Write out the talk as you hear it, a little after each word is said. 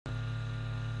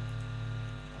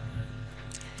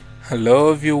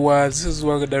Hello viewers, this is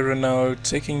Ronald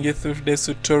taking you through today's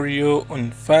tutorial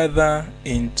on further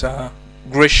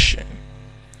integration.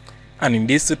 And in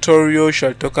this tutorial, we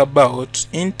shall talk about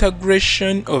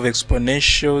integration of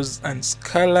exponentials and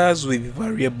scalars with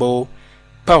variable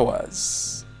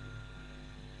powers.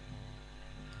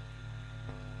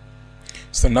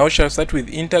 So now we shall start with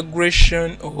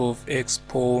integration of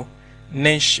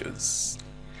exponentials.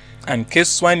 And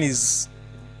case 1 is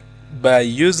by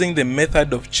using the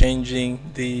method of changing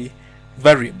the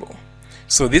variable.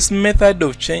 So this method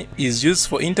of change is used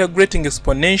for integrating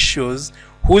exponentials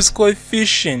whose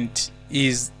coefficient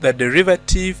is the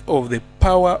derivative of the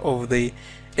power of the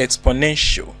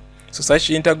exponential. So such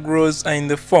integrals are in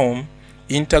the form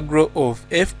integral of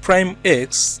f prime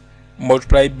x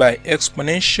multiplied by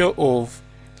exponential of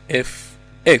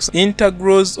fx.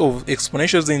 Integrals of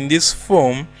exponentials in this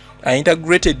form are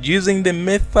integrated using the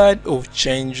method of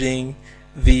changing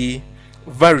the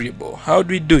variable. How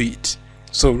do we do it?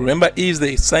 So remember, E is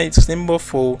the symbol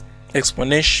for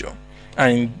exponential,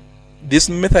 and this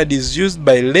method is used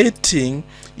by letting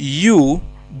u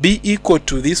be equal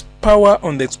to this power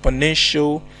on the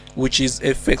exponential, which is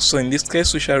fx. So in this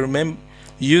case, we shall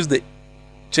use the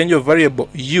change of variable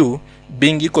u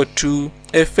being equal to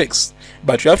fx.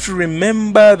 But you have to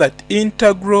remember that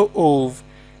integral of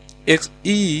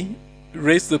e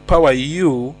raised to the power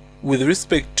u with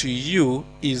respect to u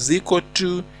is equal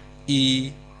to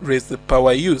e raised to the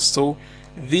power u. So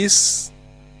this,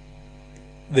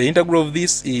 the integral of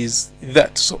this is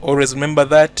that. So always remember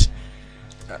that.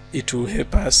 It will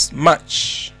help us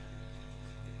much.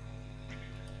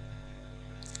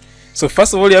 So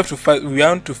first of all, we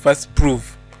want to first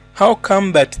prove how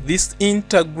come that this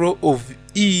integral of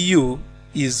eu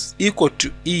is equal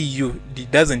to eu. It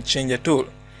doesn't change at all.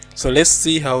 So let's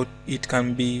see how it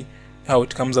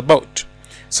comes about.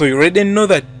 So you already know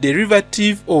that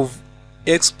derivative of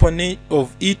exponent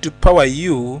of e to power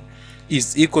u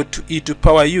is equal to e to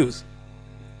power u.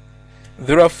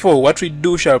 Therefore, what we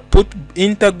do, shall put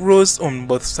integrals on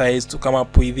both sides to come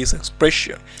up with this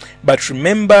expression. But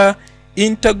remember,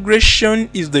 integration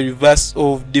is the reverse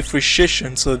of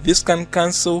differentiation, so this can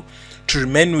cancel to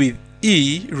remain with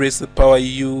e raised to the power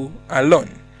u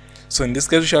alone. So in this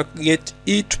case, we shall get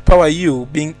e to power u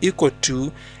being equal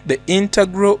to the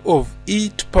integral of e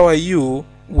to power u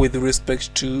with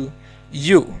respect to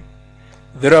u.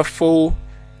 Therefore,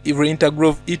 every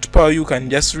integral of e to power u can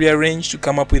just rearrange to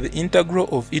come up with the integral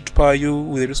of e to power u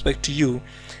with respect to u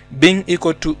being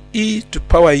equal to e to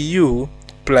power u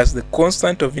plus the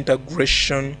constant of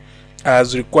integration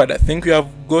as required. I think we have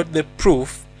got the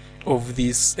proof of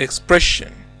this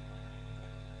expression.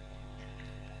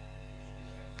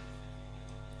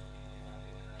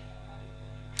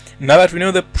 Now that we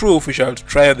know the proof, we shall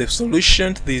try the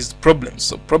solution to these problems.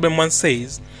 So problem 1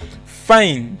 says,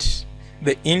 find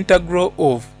the integral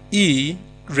of e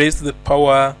raised to the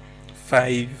power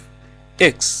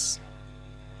 5x.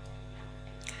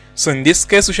 So in this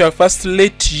case, we shall first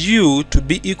let u to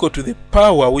be equal to the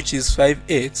power, which is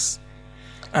 5x,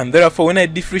 and therefore when I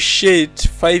differentiate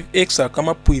 5x, I'll come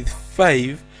up with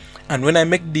 5, and when I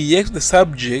make dx the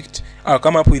subject, I'll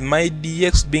come up with my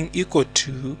dx being equal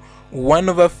to 1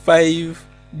 over 5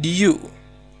 du.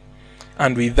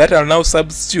 And with that, I'll now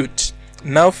substitute.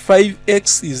 Now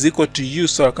 5x is equal to u,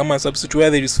 so I'll come and substitute where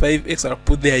there is 5x, I'll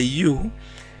put there u.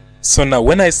 So now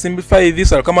when I simplify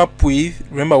this, I'll come up with,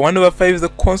 remember 1 over 5 is the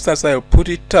constant, so I'll put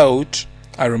it out.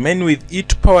 I remain with e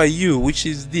to power u, which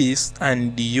is this,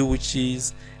 and du, which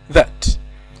is that.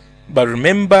 But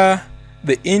remember,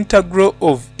 the integral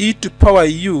of e to power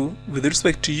u with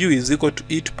respect to u is equal to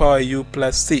e to power u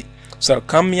plus c. So I'll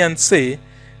come here and say,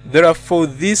 therefore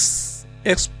this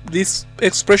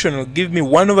expression will give me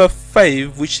 1 over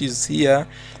 5, which is here.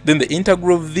 Then the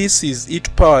integral of this is e to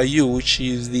power u, which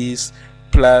is this,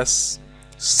 plus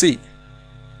c.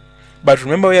 But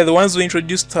remember, we are the ones who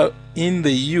introduced in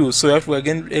the u, so we have to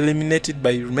again eliminate it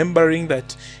by remembering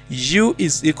that u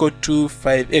is equal to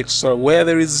 5x. So where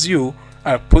there is u,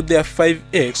 I'll put there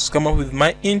 5x to come up with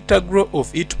my integral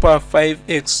of e to power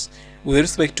 5x with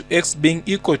respect to x being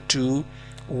equal to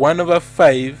 1 over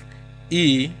 5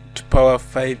 e to power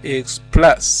 5x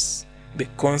plus the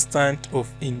constant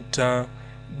of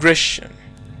integration.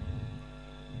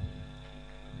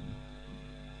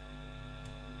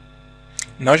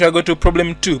 Now shall go to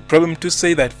problem 2. Problem 2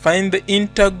 say that find the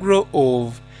integral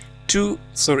of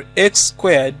x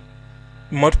squared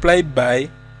multiplied by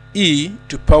e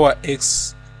to power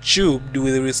x cubed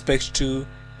with respect to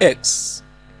x.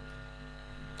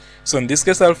 So in this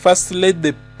case, I'll first let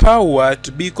the power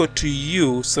to be equal to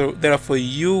u, so therefore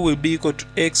u will be equal to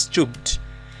x cubed.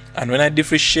 And when I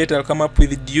differentiate, I'll come up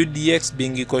with du dx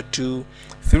being equal to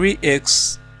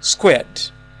 3x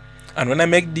squared. And when I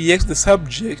make dx the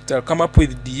subject, I'll come up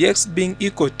with dx being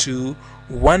equal to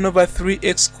 1 over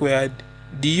 3x squared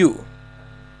du.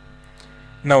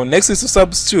 Now next is to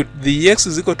substitute. The dx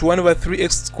is equal to 1 over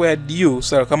 3x squared du,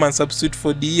 so I'll come and substitute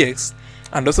for dx,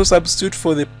 and also substitute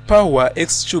for the power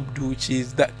x cubed, which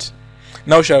is that.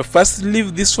 Now we shall first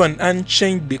leave this one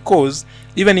unchanged, because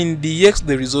even in dx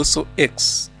there is also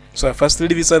x. So I first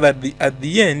leave it so that at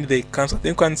the end they cancel. I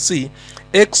think you can see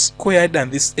x squared and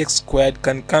this x squared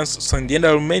can cancel. So in the end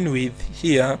I'll remain with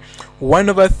here 1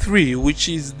 over 3, which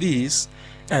is this,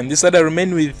 and this other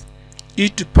remain with e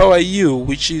to power u,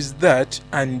 which is that,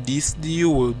 and this du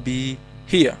will be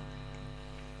here.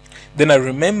 Then I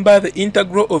remember the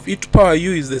integral of e to power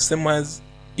u is the same as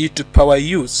e to power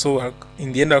u, so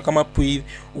in the end I'll come up with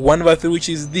 1 over 3, which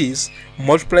is this,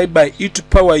 multiplied by e to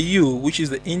power u, which is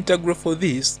the integral for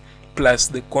this, plus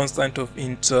the constant of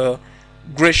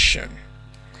integration.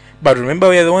 But remember,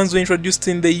 we are the ones who introduced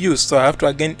in the u, so I have to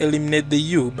again eliminate the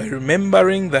u by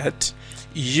remembering that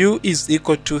u is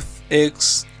equal to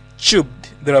x cubed.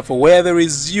 Therefore, where there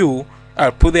is u,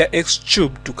 I'll put there x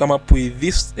cubed to come up with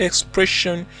this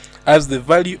expression as the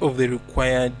value of the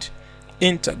required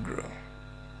integral.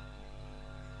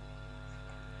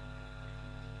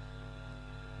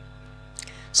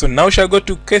 So now we shall go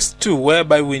to case 2,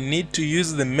 whereby we need to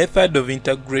use the method of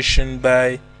integration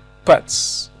by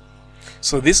parts.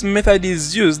 So this method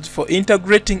is used for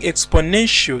integrating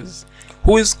exponentials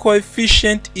whose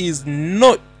coefficient is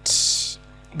not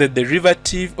the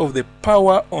derivative of the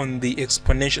power on the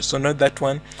exponential. So not that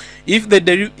one. If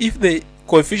the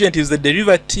coefficient is the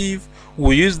derivative,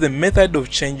 we use the method of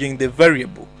changing the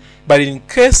variable. But in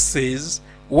cases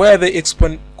where the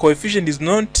coefficient is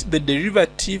not the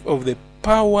derivative of the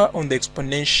power on the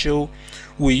exponential,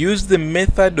 we use the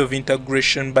method of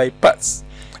integration by parts.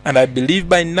 And I believe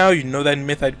by now you know that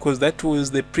method, because that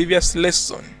was the previous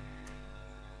lesson.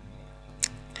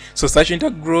 So such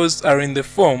integrals are in the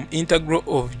form integral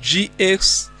of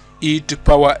gx e to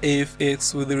power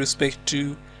fx with respect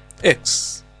to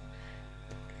x.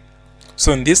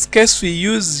 So in this case we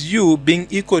use u being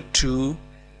equal to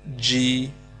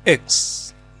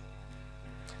gx,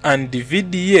 and dv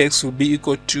dx will be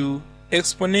equal to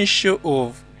exponential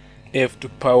of f to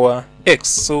power x.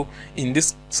 So in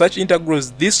such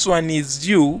integrals, this one is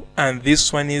u and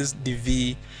this one is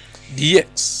dv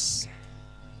dx.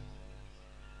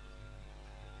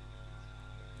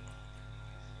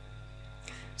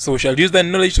 So we shall use that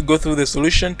knowledge to go through the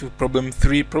solution to problem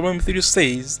 3. Problem 3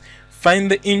 says,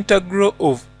 find the integral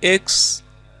of x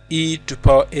e to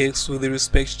power x with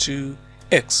respect to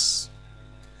x.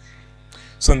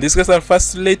 So in this case, I'll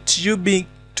first let u be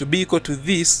equal to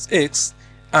this x,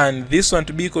 and this one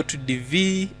to be equal to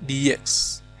dv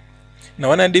dx. Now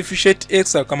when I differentiate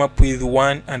x, I'll come up with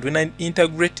 1, and when I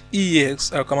integrate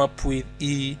ex, I'll come up with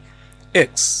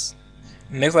ex.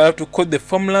 Next I have to code the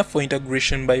formula for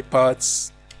integration by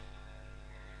parts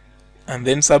and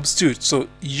then substitute. So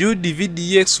u dv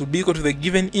dx will be equal to the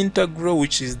given integral,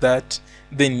 which is that,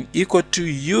 then equal to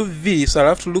uv, so I'll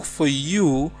have to look for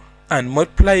u and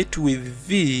multiply it with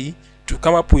v to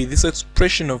come up with this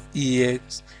expression of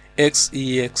ex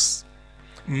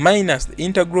minus the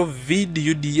integral v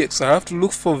du dx. So I have to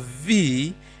look for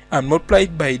v and multiply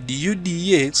it by du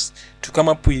dx to come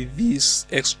up with this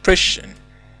expression.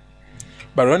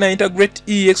 But when I integrate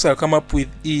ex, I'll come up with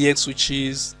ex, which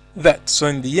is that. So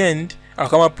in the end, I'll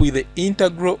come up with the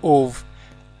integral of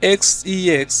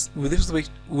xex with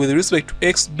respect to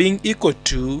x being equal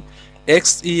to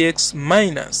xex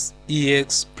minus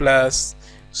ex plus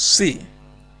c.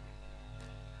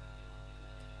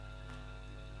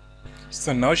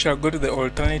 So now we shall go to the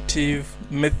alternative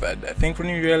method. I think when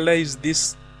you realize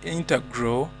this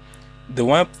integral, the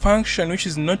one function which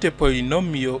is not a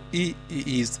polynomial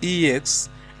is ex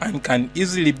and can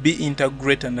easily be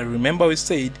integrated. And remember we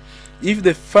said, if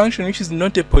the function which is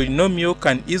not a polynomial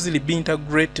can easily be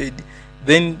integrated,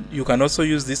 then you can also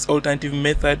use this alternative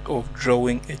method of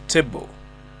drawing a table.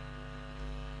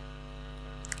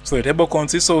 So the table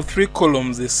consists of 3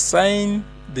 columns: the sign,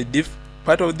 the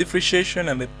part of differentiation,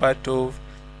 and the part of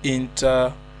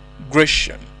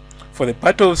integration. For the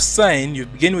part of sign, you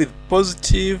begin with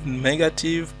positive,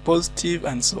 negative, positive,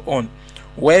 and so on.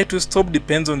 Where to stop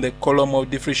depends on the column of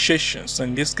differentiation. So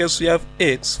in this case, we have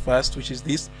x first, which is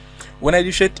this. When I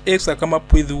differentiate x, I come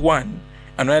up with 1.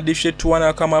 And when I differentiate 1,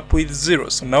 I'll come up with 0.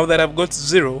 So now that I've got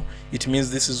 0, it means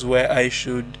this is where I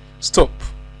should stop.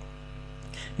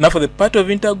 Now for the part of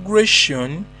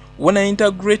integration, when I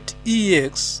integrate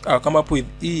ex, I'll come up with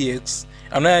ex.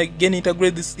 And when I again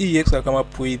integrate this ex, I'll come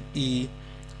up with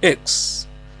ex.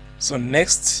 So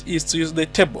next is to use the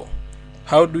table.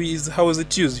 How is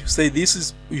it used? You say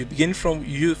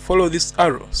you follow this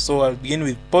arrow. So I'll begin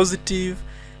with positive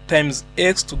times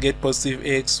x to get positive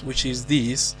x, which is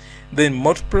this, then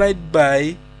multiplied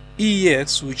by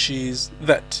ex, which is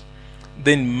that,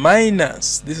 then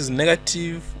minus, this is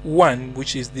 -1,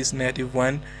 which is this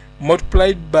 -1,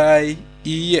 multiplied by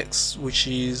ex, which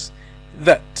is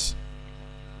that.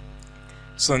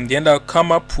 So in the end, I'll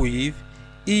come up with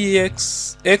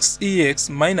xex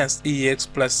minus ex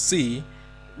plus c,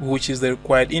 which is the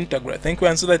required integral. I think we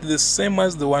answer that the same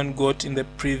as the one got in the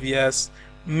previous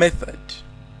method.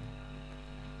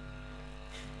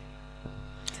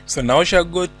 So now we shall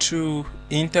go to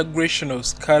integration of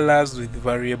scalars with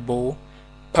variable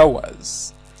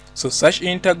powers. So such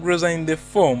integrals are in the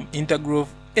form integral of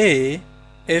a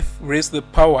f raised to the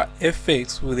power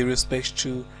fx with respect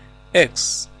to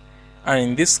x. And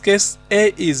in this case,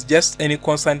 a is just any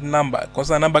constant number.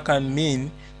 Constant number can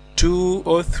mean 2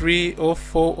 or 3 or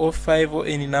 4 or 5 or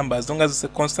any number, as long as it's a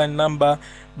constant number,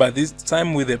 but this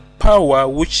time with a power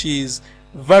which is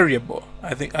variable.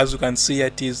 I think as you can see,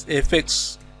 it is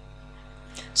fx.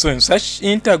 So in such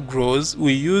integrals,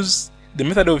 we use the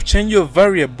method of change of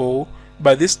variable,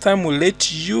 but this time we'll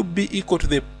let u be equal to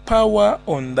the power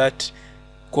on that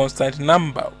constant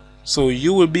number. So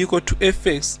u will be equal to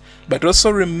fx, but also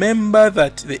remember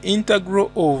that the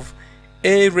integral of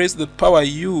a raised to the power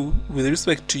u with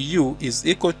respect to u is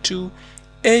equal to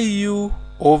au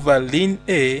over ln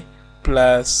a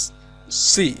plus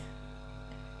c.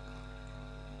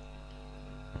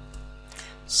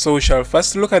 So we shall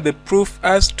first look at the proof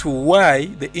as to why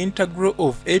the integral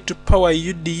of a to power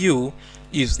u du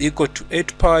is equal to a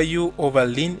to power u over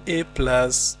ln a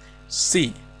plus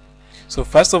c. So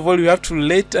first of all, you have to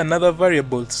let another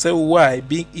variable, say y,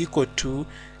 being equal to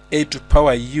a to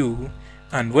power u,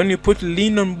 and when you put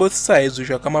ln on both sides, we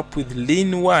shall come up with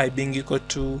ln y being equal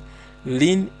to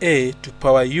ln a to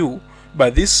power u,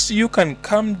 but this u can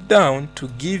come down to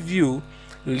give you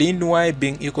ln y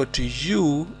being equal to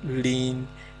u ln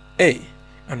a.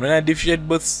 And when I differentiate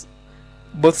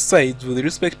both sides with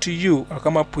respect to u, I'll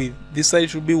come up with this side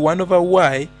should be 1 over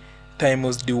y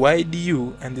times dy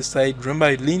du, and this side,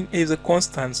 remember ln a is a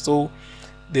constant, so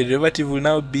the derivative will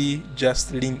now be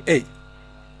just ln a.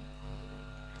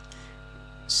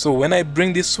 So when I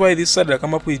bring this y this side, I'll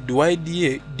come up with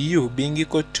dy du being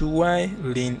equal to y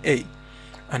ln a.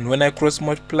 And when I cross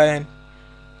multiply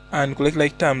and collect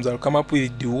like terms, I'll come up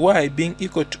with dy being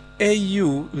equal to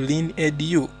au ln a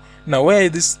du. Now where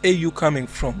is this au coming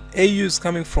from? Au is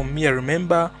coming from here.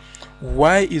 Remember,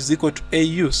 y is equal to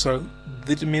au, so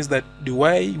that means that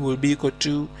dy will be equal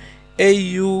to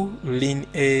au ln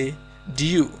a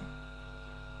du.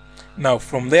 Now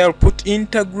from there, I'll put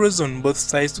integrals on both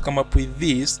sides to come up with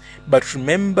this, but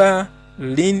remember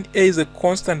ln a is a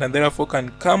constant and therefore can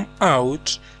come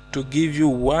out to give you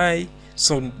y.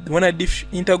 So when I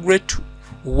integrate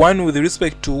 1 with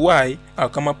respect to y, I'll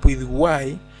come up with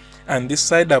y, and this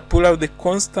side I'll pull out the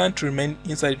constant, remain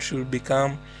inside, it will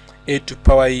become a to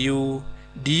power u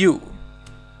du.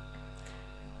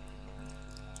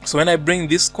 So when I bring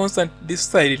this constant this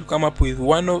side, it will come up with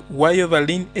y over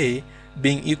ln a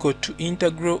being equal to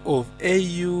integral of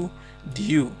au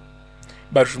du.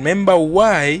 But remember,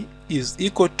 y is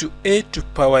equal to a to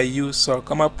power u, so I'll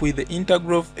come up with the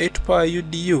integral of a to power u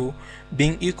du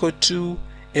being equal to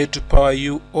a to power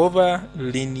u over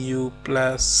ln u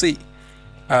plus c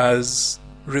as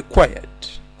required.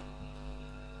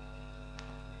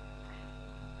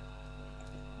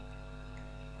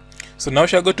 So now we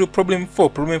shall go to problem 4.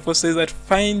 Problem 4 says that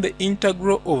find the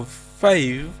integral of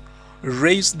 5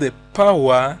 raised to the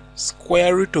power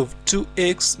square root of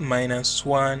 2x minus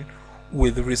 1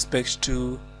 with respect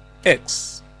to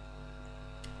x.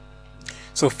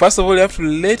 So first of all, you have to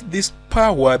let this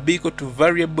power be equal to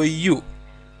variable u.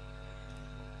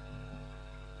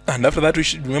 And after that, we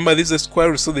should remember this is a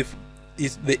square root, so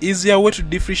the easier way to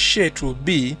differentiate will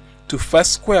be to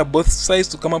first square both sides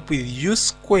to come up with u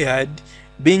squared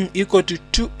being equal to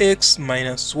 2x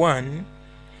minus 1,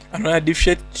 and when I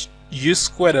differentiate u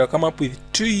squared, I'll come up with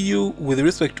 2u with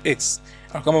respect to x.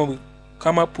 I'll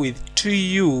come up with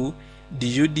 2u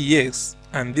du dx,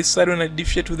 and this side when I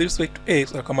differentiate with respect to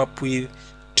x, I'll come up with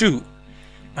 2.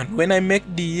 And when I make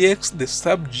dx the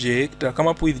subject, I'll come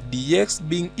up with dx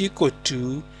being equal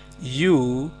to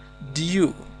u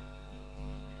du.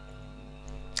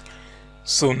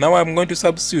 So now I'm going to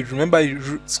substitute.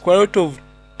 Remember, square root of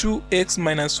 2x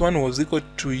minus 1 was equal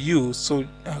to u, so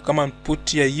I'll come and put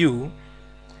here u,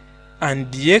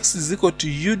 and dx is equal to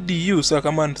u du, so I'll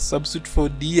come and substitute for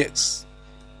dx.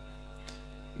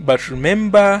 But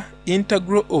remember,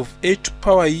 integral of a to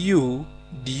power u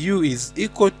du is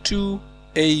equal to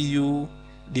au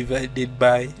divided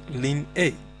by ln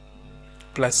a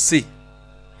plus c.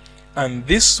 And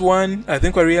this one, I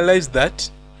think I realized that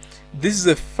this is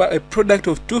a product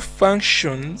of two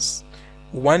functions.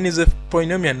 One is a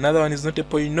polynomial, another one is not a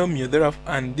polynomial.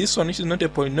 And this one, which is not a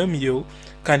polynomial,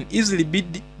 can easily be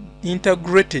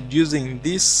integrated using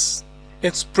this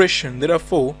expression.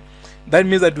 Therefore, that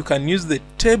means that we can use the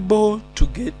table to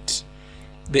get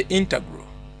the integral.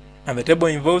 And the table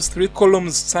involves 3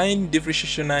 columns: sign,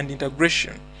 differentiation, and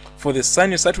integration. For the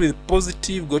sign, you start with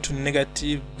positive, go to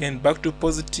negative, again back to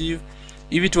positive.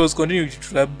 If it was continued,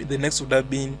 the next would have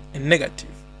been a negative.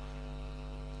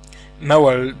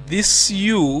 Now this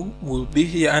u will be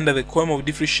here under the column of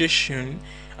differentiation,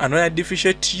 and when I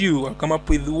differentiate u, I'll come up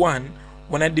with 1.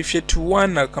 When I differentiate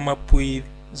 1, I'll come up with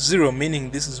 0,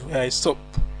 meaning this is where I stop.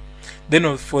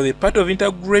 Then for the part of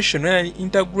integration, when I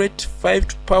integrate 5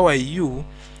 to power u,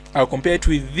 I'll compare it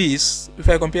with this. If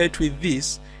I compare it with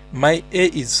this, my a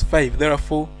is 5.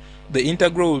 Therefore, the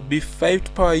integral will be 5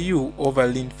 to power u over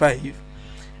ln 5.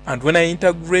 And when I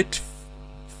integrate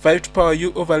 5 to power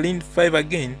u over ln 5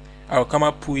 again, I'll come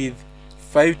up with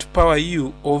 5 to power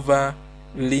u over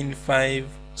ln 5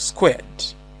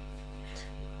 squared.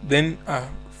 Then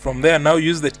from there, now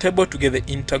use the table to get the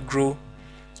integral.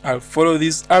 I'll follow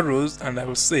these arrows and I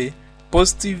will say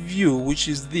positive u, which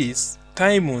is this,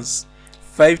 times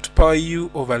 5 to power u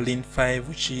over ln 5,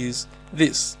 which is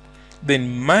this. Then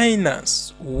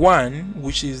minus 1,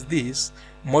 which is this,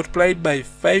 multiplied by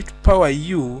 5 to power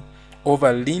u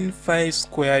over ln 5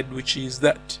 squared, which is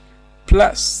that,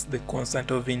 plus the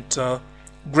constant of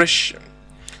integration.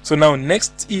 So now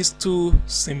next is to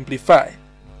simplify.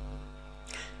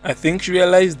 I think you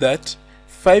realize that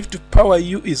 5 to power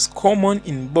u is common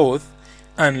in both,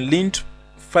 and ln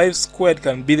 5 squared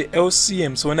can be the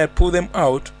LCM. So when I pull them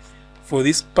out, for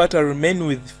this part I remain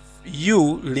with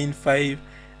u ln 5,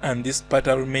 and this part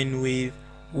I remain with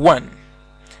 1.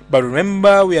 But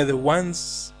remember, we are the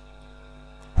ones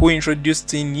who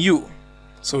introduced in u,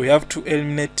 so we have to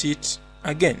eliminate it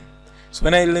again. So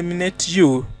when I eliminate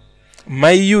u,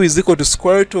 my u is equal to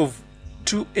square root of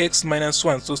 2x minus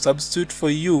 1. So substitute for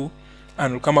u,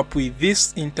 and we'll come up with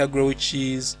this integral which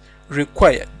is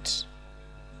required.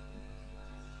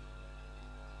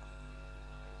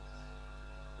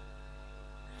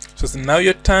 So it's now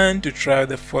your turn to try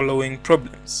the following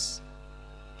problems.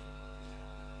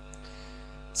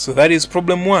 So that is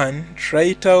problem 1. Try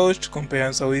it out, compare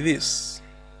answer with this.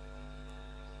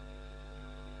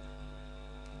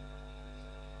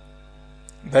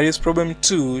 That is problem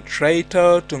 2. Try it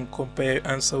out and compare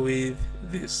answer with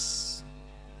this.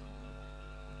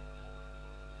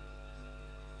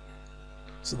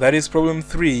 So that is problem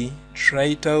 3. Try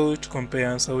it out, compare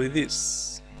answer with this.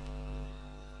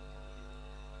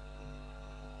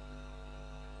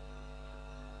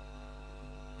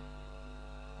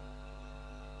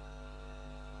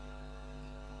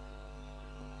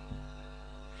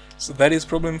 So that is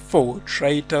problem 4. Try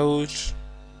it out,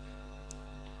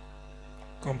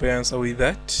 compare answer with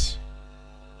that.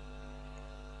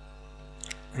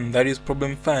 And that is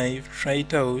problem 5. Try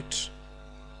it out,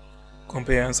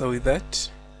 compare answer with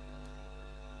that.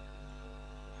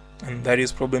 And that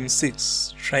is problem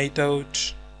 6. Try it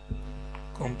out,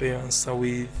 compare answer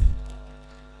with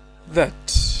that.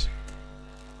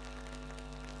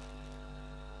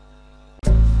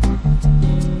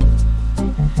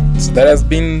 So that has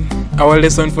been our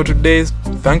lesson for today.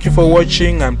 Thank you for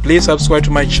watching, and please subscribe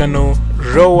to my channel,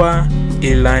 Rowa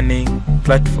e-learning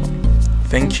platform.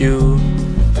 Thank you.